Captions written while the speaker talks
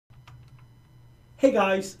Hey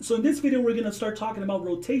guys, so in this video we're going to start talking about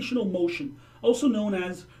rotational motion, also known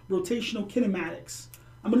as rotational kinematics.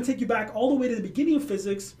 I'm going to take you back all the way to the beginning of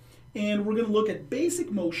physics, and we're going to look at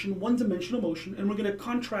basic motion, one-dimensional motion, and we're going to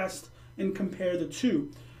contrast and compare the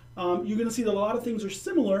two. You're going to see that a lot of things are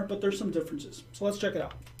similar, but there's some differences. So let's check it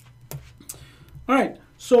out. All right,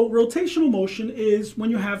 so rotational motion is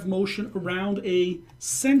when you have motion around a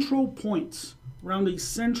central point,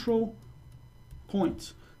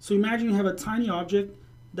 So imagine you have a tiny object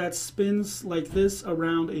that spins like this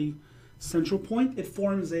around a central point. It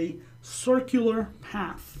forms a circular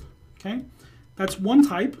path, okay? That's one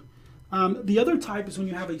type. The other type is when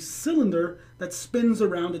you have a cylinder that spins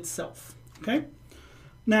around itself, okay?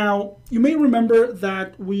 Now, you may remember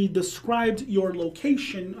that we described your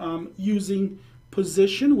location using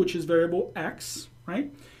position, which is variable x,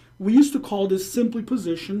 right? We used to call this simply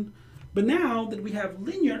position, but now that we have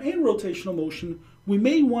linear and rotational motion, we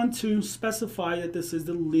may want to specify that this is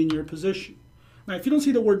the linear position. Now, if you don't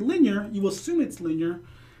see the word linear, you assume it's linear.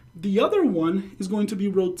 The other one is going to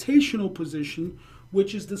be rotational position,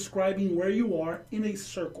 which is describing where you are in a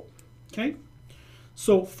circle, okay?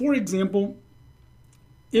 So, for example,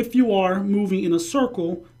 if you are moving in a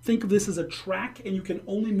circle, think of this as a track, and you can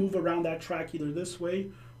only move around that track either this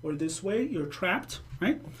way or this way. You're trapped,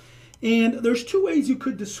 right? And there's two ways you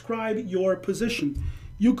could describe your position.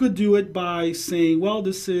 You could do it by saying, well,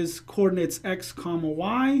 this is coordinates x comma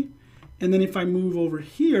y, and then if I move over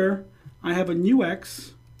here, I have a new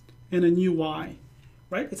x and a new y,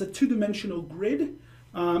 right? It's a two-dimensional grid.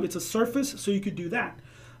 It's a surface, so you could do that.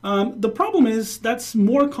 The problem is that's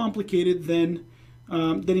more complicated than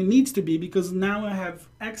it needs to be, because now I have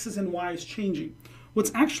x's and y's changing.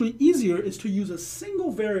 What's actually easier is to use a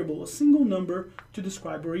single variable, a single number to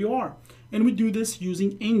describe where you are. And we do this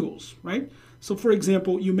using angles, right? So for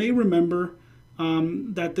example, you may remember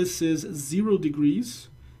that this is 0 degrees,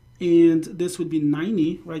 and this would be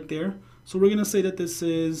 90 right there. So we're going to say that this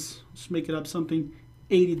is, let's make it up something,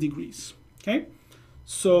 80 degrees, okay?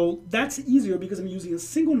 So that's easier because I'm using a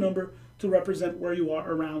single number to represent where you are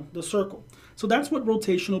around the circle. So that's what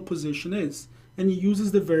rotational position is. And it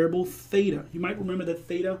uses the variable theta. You might remember that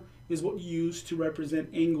theta is what you use to represent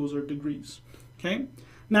angles or degrees, okay?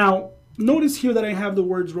 Now, notice here that I have the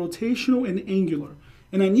words rotational and angular.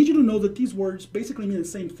 And I need you to know that these words basically mean the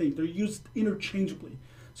same thing. They're used interchangeably.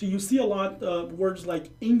 So you see a lot of words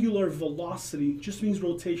like angular velocity, just means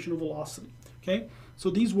rotational velocity, okay? So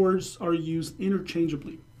these words are used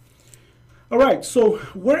interchangeably. All right, so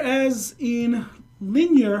whereas in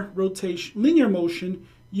linear motion,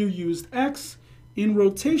 you used x, in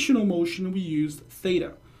rotational motion, we used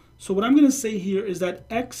theta. So what I'm going to say here is that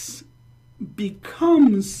x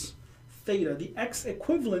becomes theta. The x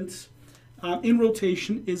equivalent in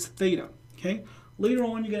rotation is theta, okay? Later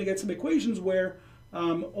on, you're going to get some equations where,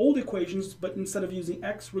 old equations, but instead of using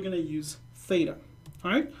x, we're going to use theta,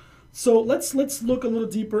 all right? So let's look a little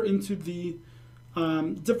deeper into the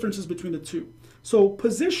differences between the two. So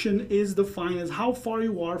position is defined as how far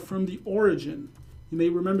you are from the origin. You may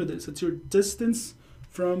remember this. It's your distance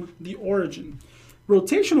from the origin.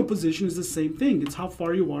 Rotational position is the same thing. It's how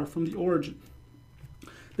far you are from the origin.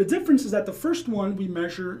 The difference is that the first one we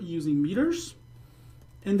measure using meters,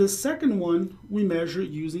 and the second one we measure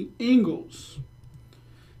using angles.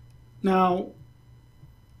 Now,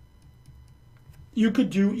 you could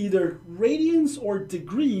do either radians or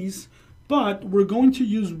degrees, but we're going to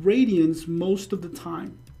use radians most of the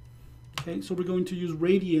time. Okay, so we're going to use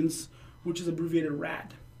radians, which is abbreviated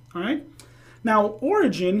rad, all right? Now,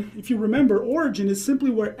 origin, if you remember, origin is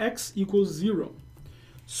simply where x equals 0.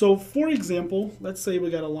 So, for example, let's say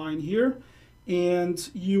we got a line here, and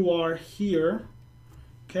you are here,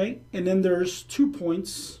 okay? And then there's 2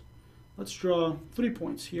 points. Let's draw 3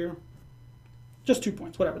 points here. Just 2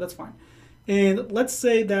 points, whatever, that's fine. And let's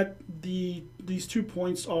say that these 2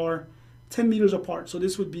 points are 10 meters apart. So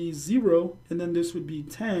this would be 0, and then this would be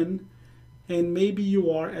 10, and maybe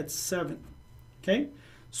you are at 7, okay?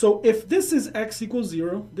 So if this is x equals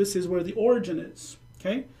 0, this is where the origin is,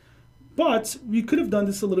 okay? But we could have done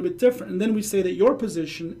this a little bit different, and then we say that your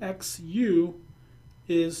position, xu,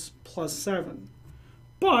 is plus 7.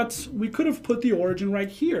 But we could have put the origin right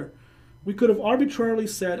here. We could have arbitrarily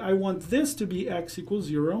said, I want this to be x equals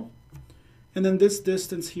 0, and then this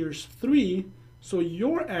distance here is 3, so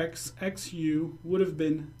your x, xu, would have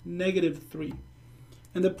been negative 3.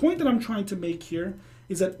 And the point that I'm trying to make here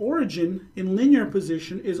is that origin in linear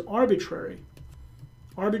position is arbitrary.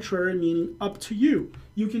 Arbitrary meaning up to you.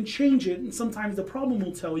 You can change it, and sometimes the problem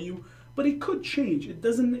will tell you, but it could change. It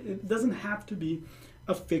doesn't have to be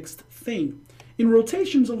a fixed thing. In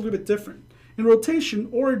rotation, it's a little bit different. In rotation,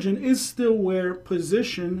 origin is still where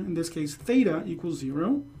position, in this case theta, equals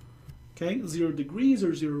 0. Okay, 0 degrees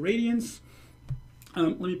or 0 radians.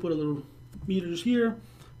 Let me put a little meters here.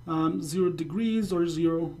 0 degrees or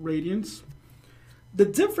 0 radians. The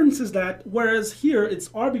difference is that whereas here it's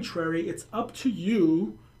arbitrary, it's up to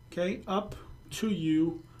you, okay, up to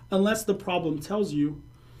you, unless the problem tells you.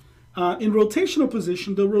 In rotational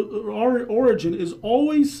position, the origin is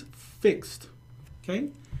always fixed, okay?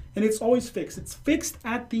 And it's always fixed. It's fixed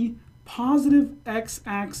at the positive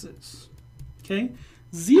x-axis, okay?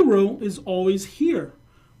 0 is always here.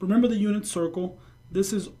 Remember the unit circle.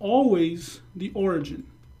 This is always the origin,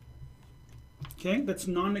 okay? That's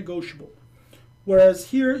non-negotiable. Whereas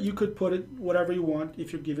here, you could put it whatever you want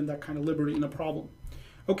if you're given that kind of liberty in a problem.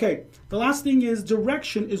 Okay, the last thing is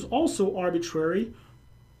direction is also arbitrary.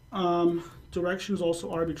 Direction is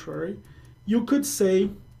also arbitrary. You could say,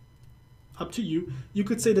 up to you, you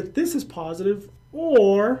could say that this is positive,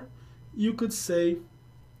 or you could say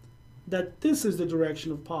that this is the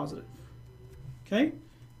direction of positive. Okay?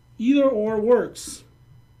 Either or works.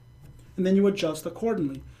 And then you adjust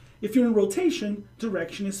accordingly. If you're in rotation,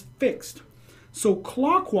 direction is fixed. So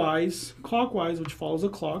clockwise, which follows a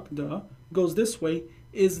clock, goes this way,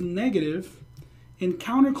 is negative, and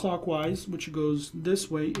counterclockwise, which goes this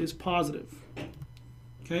way, is positive.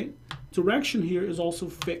 Okay? Direction here is also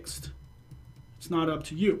fixed. It's not up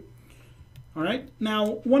to you. All right?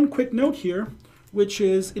 Now, one quick note here, which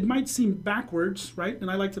is it might seem backwards, right? And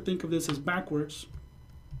I like to think of this as backwards.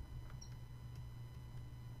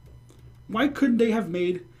 Why couldn't they have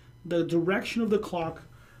made the direction of the clock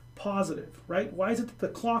positive, right? Why is it that the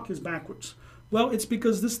clock is backwards? Well, it's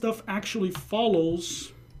because this stuff actually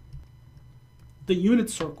follows the unit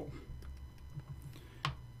circle.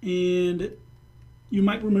 And you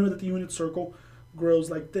might remember that the unit circle grows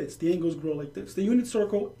like this. The angles grow like this. The unit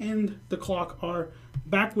circle and the clock are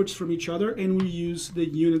backwards from each other, and we use the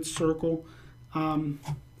unit circle, and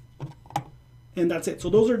that's it. So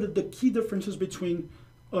those are the key differences between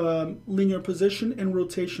linear position and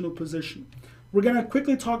rotational position. We're going to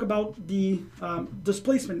quickly talk about the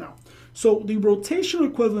displacement now. So the rotational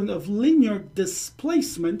equivalent of linear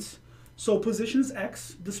displacement, so position is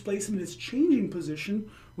x, displacement is changing position,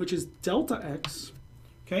 which is delta x,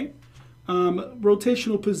 okay?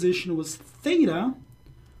 Rotational position was theta,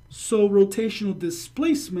 so rotational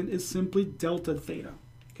displacement is simply delta theta,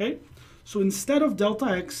 okay? So instead of delta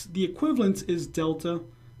x, the equivalent is delta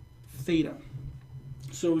theta.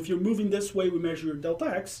 So if you're moving this way, we measure your delta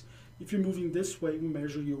x. If you're moving this way, we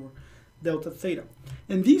measure your delta theta.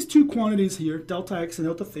 And these two quantities here, delta x and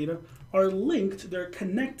delta theta, are linked, they're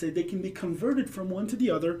connected, they can be converted from one to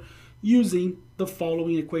the other using the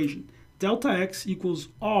following equation. Delta x equals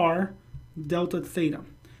r delta theta.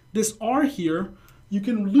 This r here, you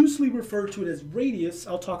can loosely refer to it as radius.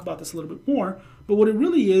 I'll talk about this a little bit more, but what it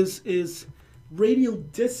really is radial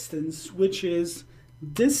distance, which is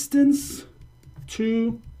distance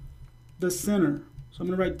to the center. So I'm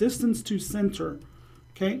going to write distance to center,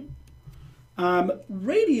 okay?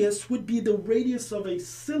 Radius would be the radius of a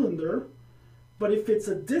cylinder, but if it's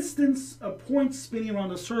a distance, a point spinning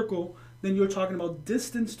around a circle, then you're talking about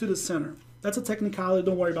distance to the center. That's a technicality,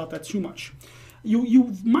 don't worry about that too much.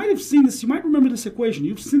 You might have seen this, you might remember this equation.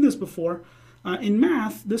 You've seen this before. In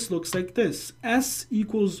math, this looks like this. S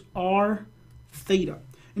equals R theta.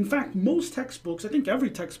 In fact, most textbooks, I think every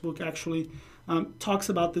textbook actually, talks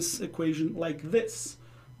about this equation like this.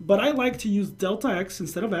 But I like to use delta x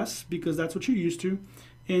instead of s because that's what you're used to,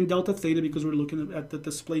 and delta theta because we're looking at the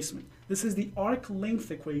displacement. This is the arc length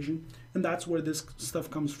equation, and that's where this stuff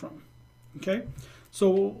comes from. Okay?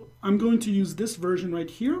 So I'm going to use this version right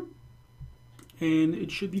here, and it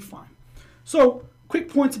should be fine. So quick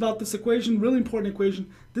points about this equation, really important equation.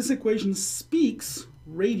 This equation speaks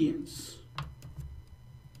radians.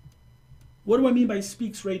 What do I mean by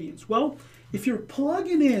speaks radians? Well, if you're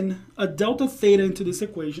plugging in a delta theta into this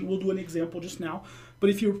equation, we'll do an example just now, but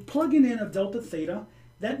if you're plugging in a delta theta,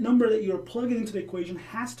 that number that you're plugging into the equation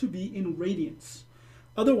has to be in radians.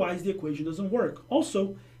 Otherwise, the equation doesn't work.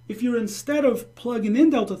 Also, if you're instead of plugging in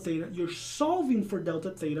delta theta, you're solving for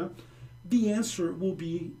delta theta, the answer will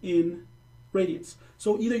be in radians.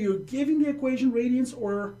 So either you're giving the equation radians,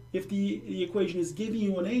 or if the equation is giving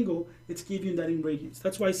you an angle, it's giving that in radians.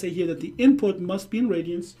 That's why I say here that the input must be in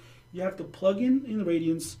radians. You have to plug in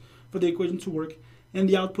radians for the equation to work, and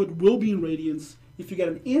the output will be in radians. If you get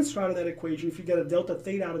an answer out of that equation, if you get a delta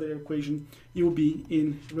theta out of that equation, it will be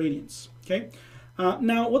in radians. Okay.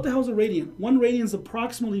 Now, what the hell is a radian? 1 radian is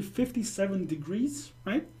approximately 57 degrees,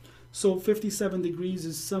 right? So 57 degrees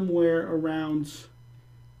is somewhere around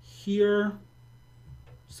here,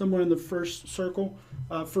 somewhere in the first circle,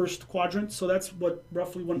 first quadrant. So that's what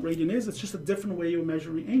roughly 1 radian is. It's just a different way of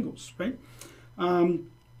measuring angles, right?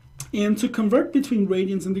 And to convert between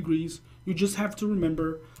radians and degrees, you just have to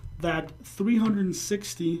remember that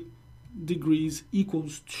 360 degrees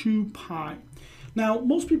equals 2 pi. Now,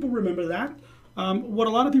 most people remember that. What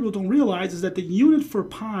a lot of people don't realize is that the unit for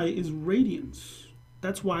pi is radians.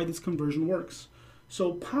 That's why this conversion works.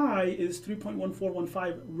 So pi is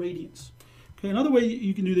 3.1415 radians. Okay, another way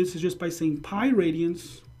you can do this is just by saying pi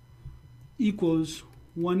radians equals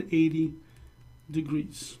 180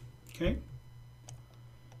 degrees. Okay.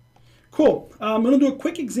 Cool. I'm going to do a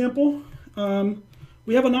quick example.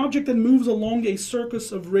 We have an object that moves along a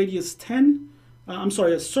circus of radius 10. I'm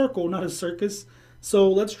sorry, a circle, not a circus. So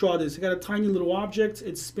let's draw this. You got a tiny little object.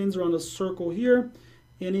 It spins around a circle here,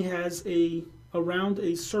 and it has around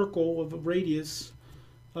a circle of a radius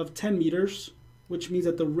of 10 meters, which means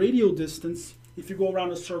that the radial distance, if you go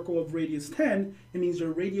around a circle of radius 10, it means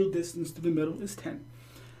your radial distance to the middle is 10.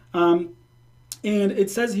 And it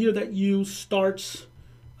says here that you starts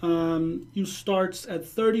at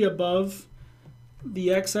 30 above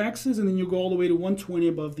the x-axis, and then you go all the way to 120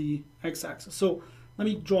 above the x-axis. So let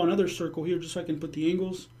me draw another circle here just so I can put the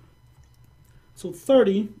angles. So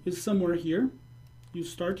 30 is somewhere here. You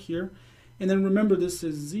start here. And then remember, this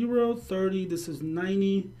is 0, 30, this is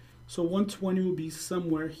 90. So 120 will be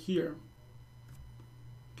somewhere here.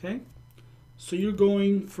 Okay? So you're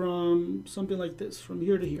going from something like this, from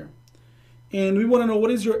here to here. And we want to know,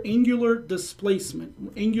 what is your angular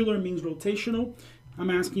displacement? Angular means rotational. I'm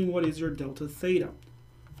asking, what is your delta theta?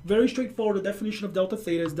 Very straightforward. The definition of delta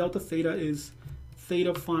theta is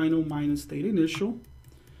theta final minus theta initial.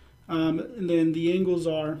 And then the angles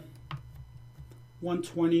are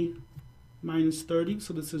 120 minus 30.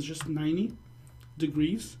 So this is just 90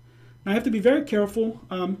 degrees. Now I have to be very careful.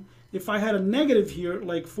 If I had a negative here,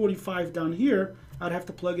 like 45 down here, I'd have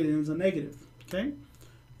to plug it in as a negative. Okay?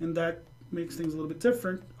 And that makes things a little bit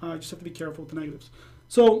different. I just have to be careful with the negatives.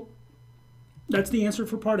 So that's the answer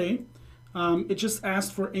for part A. It just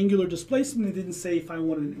asked for angular displacement. It didn't say if I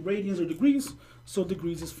wanted radians or degrees, so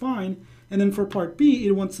degrees is fine. And then for part B,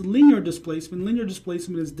 it wants linear displacement. Linear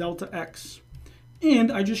displacement is delta x.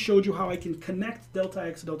 And I just showed you how I can connect delta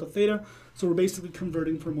x and delta theta. So we're basically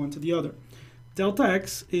converting from one to the other. Delta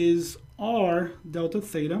x is r delta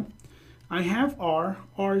theta. I have r.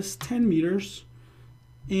 R is 10 meters.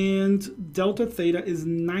 And delta theta is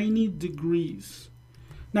 90 degrees.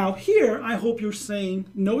 Now here, I hope you're saying,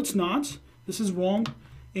 no, it's not. This is wrong.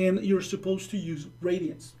 And you're supposed to use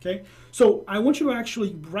radians, okay? So I want you to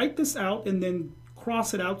actually write this out and then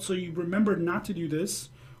cross it out so you remember not to do this,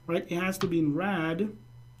 right? It has to be in rad,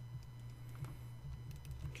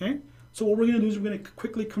 okay? So what we're gonna do is we're gonna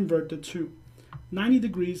quickly convert the two. 90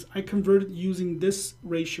 degrees, I converted using this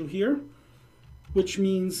ratio here, which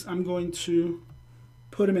means I'm going to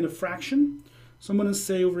put them in a fraction. So I'm gonna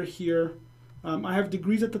say over here, I have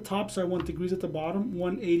degrees at the top, so I want degrees at the bottom,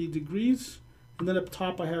 180 degrees. And then up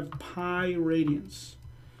top I have pi radians.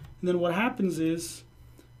 And then what happens is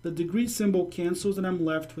the degree symbol cancels and I'm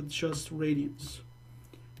left with just radians.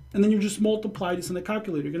 And then you just multiply this in the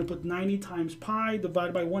calculator. You're going to put 90 times pi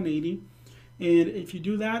divided by 180. And if you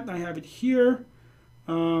do that, I have it here.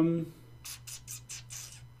 Actually,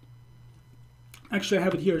 I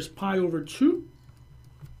have it here as pi over 2.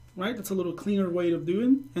 Right? That's a little cleaner way of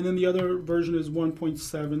doing. And then the other version is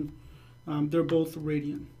 1.7. They're both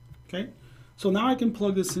radian. Okay? So now I can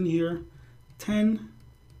plug this in here. 10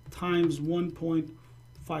 times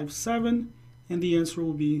 1.57. And the answer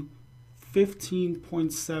will be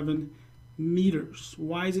 15.7 meters.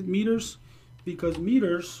 Why is it meters? Because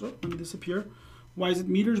meters, let me disappear. Why is it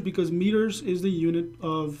meters? Because meters is the unit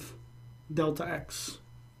of delta x.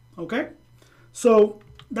 Okay? So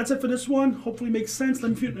that's it for this one. Hopefully it makes sense.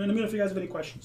 Let me know if you guys have any questions.